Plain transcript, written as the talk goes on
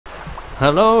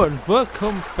Hello and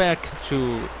welcome back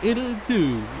to Ittle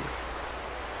Dew.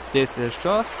 This is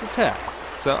just a test,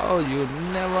 so you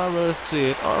never will see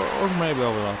it, or maybe I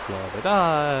will upload it,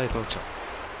 I don't know.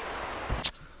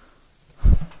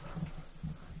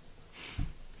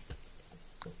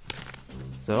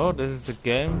 So this is a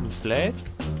game we played.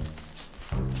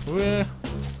 We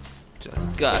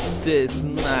just got this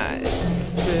nice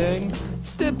thing.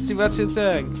 Dipsy, what you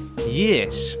saying?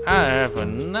 Yes, I have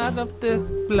another of this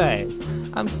place.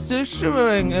 I'm still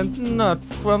shivering and not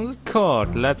from the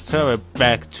cold. Let's hurry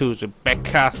back to the back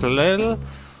castle, little.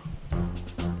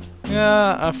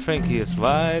 Yeah, I think he is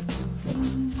right.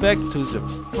 Back to the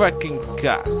fucking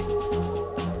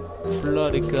castle.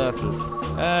 Bloody castle.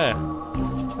 Hey.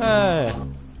 Hey.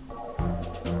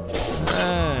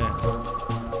 Hey.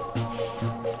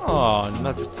 Oh,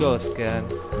 not the ghost again.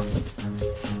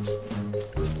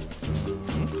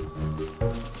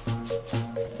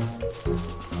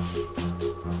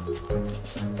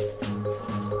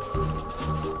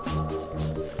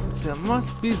 There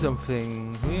must be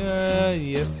something here.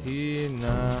 Yes, here.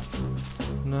 Nah.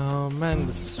 No, man,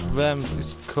 the swamp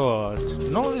is cold.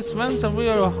 No, the swamps are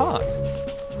really hot.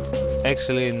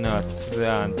 Actually, not. They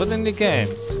aren't. But in the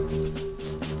games,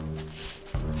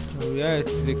 yeah,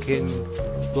 they can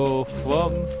go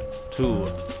from to.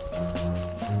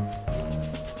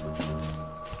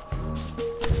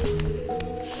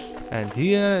 And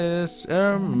here is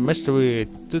a mystery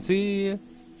to see.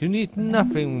 You need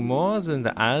nothing more than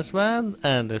the ice wand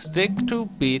and a stick to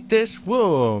beat this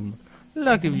worm.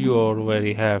 Lucky you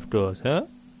already have those, huh?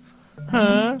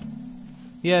 Huh?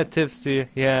 Yeah, Tipsy,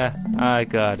 yeah, I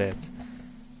got it.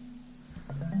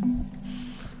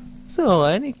 So,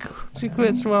 any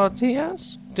secrets about here,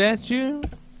 statue?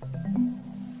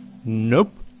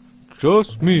 Nope,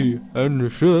 just me and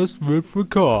the chest with the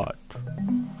card.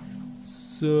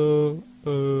 So,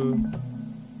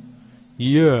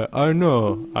 yeah, I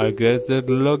know. I guess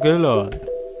that'll look a lot.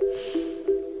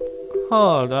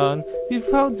 Hold on. We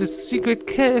found the secret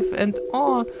cave and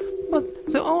all, but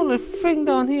the only thing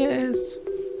down here is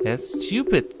a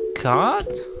stupid card?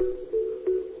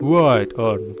 Right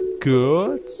on,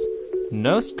 goods.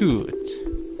 No scoot.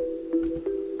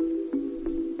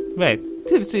 Wait,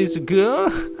 Tipsy is a girl?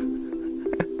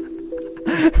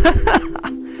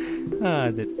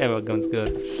 That ever comes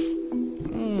good.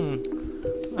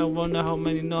 I wonder how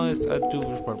many noises I do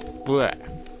with my breath.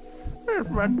 With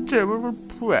my terrible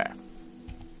breath.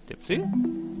 Tipsy?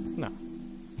 No.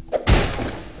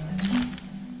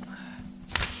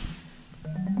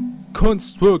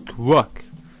 Construct rock.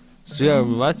 The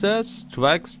wizard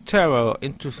strikes terror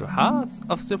into the hearts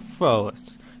of the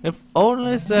foes. If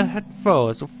only they had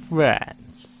foes of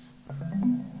friends.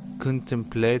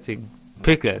 Contemplating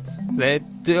pickets. They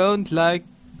don't like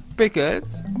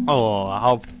pickets? Oh,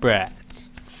 how bad.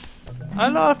 I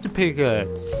love the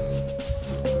pickets.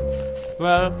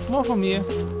 Well, more from here.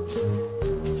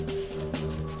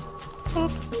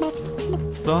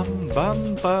 Bum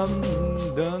bum bum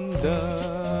dun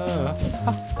da.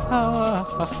 Ha ha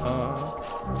ha ha.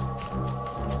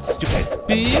 Stupid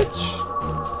bitch.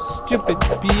 Stupid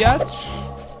bitch.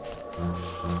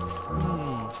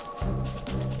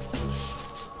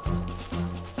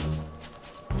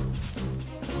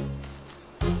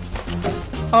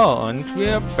 Oh, and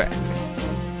we're back.